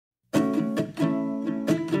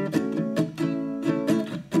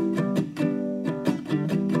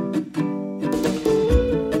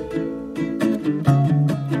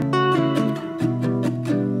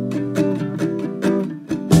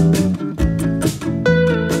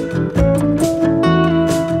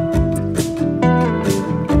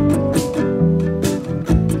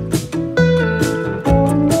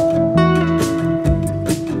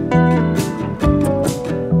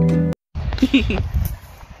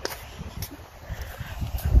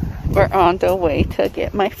we're on the way to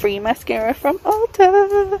get my free mascara from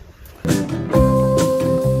Ulta.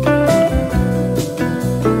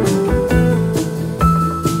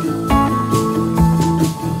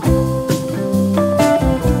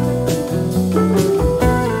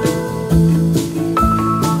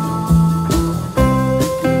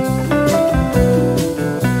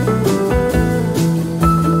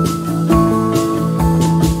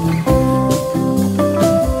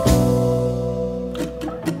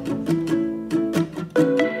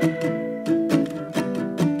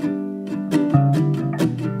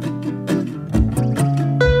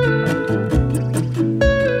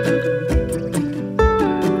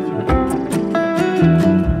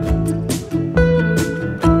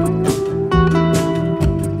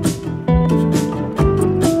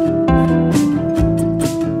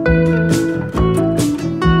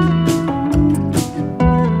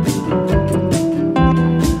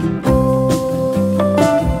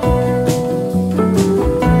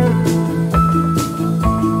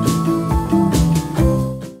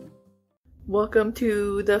 Welcome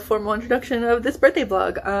to the formal introduction of this birthday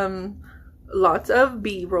vlog. Lots of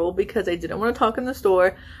B-roll because I didn't want to talk in the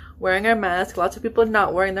store wearing our mask. Lots of people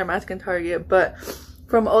not wearing their mask in Target, but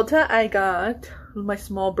from Ulta I got my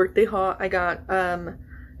small birthday haul. I got a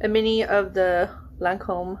mini of the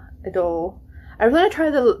Lancome Idol. I really want to try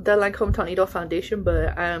the Lancome Ton Idol foundation,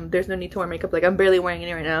 but there's no need to wear makeup. Like, I'm barely wearing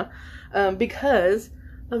any right now because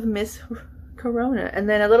of Miss Corona. And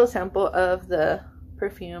then a little sample of the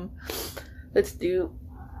perfume. Let's do,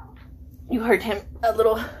 you heard him, a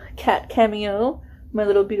little cat cameo, my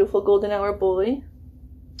little beautiful golden hour boy.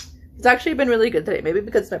 It's actually been really good today, maybe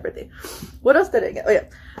because it's my birthday. What else did I get? Oh yeah,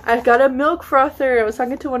 I got a milk frother. I was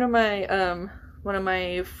talking to one of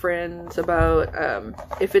my friends about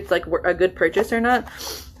if it's like a good purchase or not,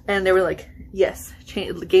 and they were like, yes,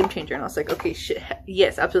 game changer. And I was like, okay, shit,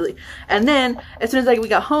 yes, absolutely. And then as soon as we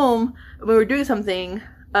got home, we were doing something.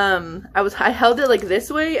 I held it like this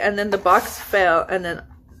way, and then the box fell, and then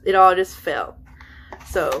it all just fell.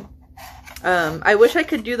 So, I wish I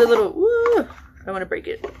could do the little, woo, I don't want to break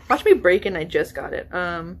it. Watch me break it, and I just got it.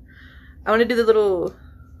 I want to do the little,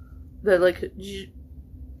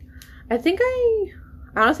 I think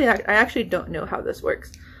honestly, I actually don't know how this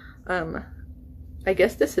works. I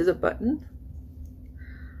guess this is a button.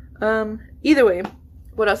 Either way,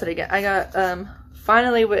 what else did I get? I got,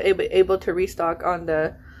 finally we're able to restock on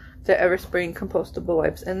the Everspring compostable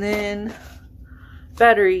wipes, and then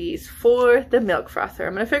batteries for the milk frother.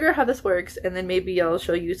 I'm gonna figure out how this works, and then maybe I'll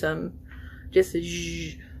show you some just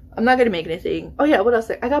I'm not gonna make anything. Oh yeah, what else?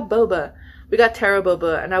 I got boba. We got taro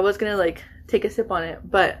boba, and I was gonna like take a sip on it,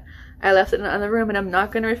 but I left it in the other room, and I'm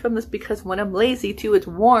not gonna refilm this because when I'm lazy too, it's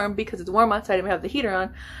warm because it's warm outside and we have the heater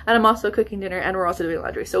on, and I'm also cooking dinner, and we're also doing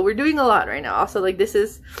laundry. So we're doing a lot right now. Also, like,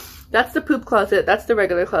 that's the poop closet. That's the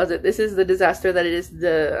regular closet. This is the disaster that it is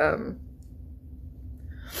the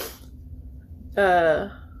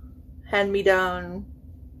hand-me-down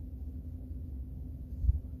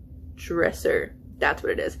dresser. That's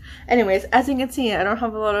what it is. Anyways, as you can see, I don't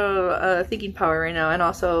have a lot of thinking power right now, and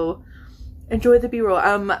also enjoy the B-roll.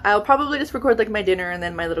 I'll probably just record like my dinner and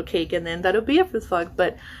then my little cake, and then that'll be it for this vlog.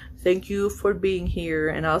 But thank you for being here,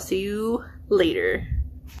 and I'll see you later.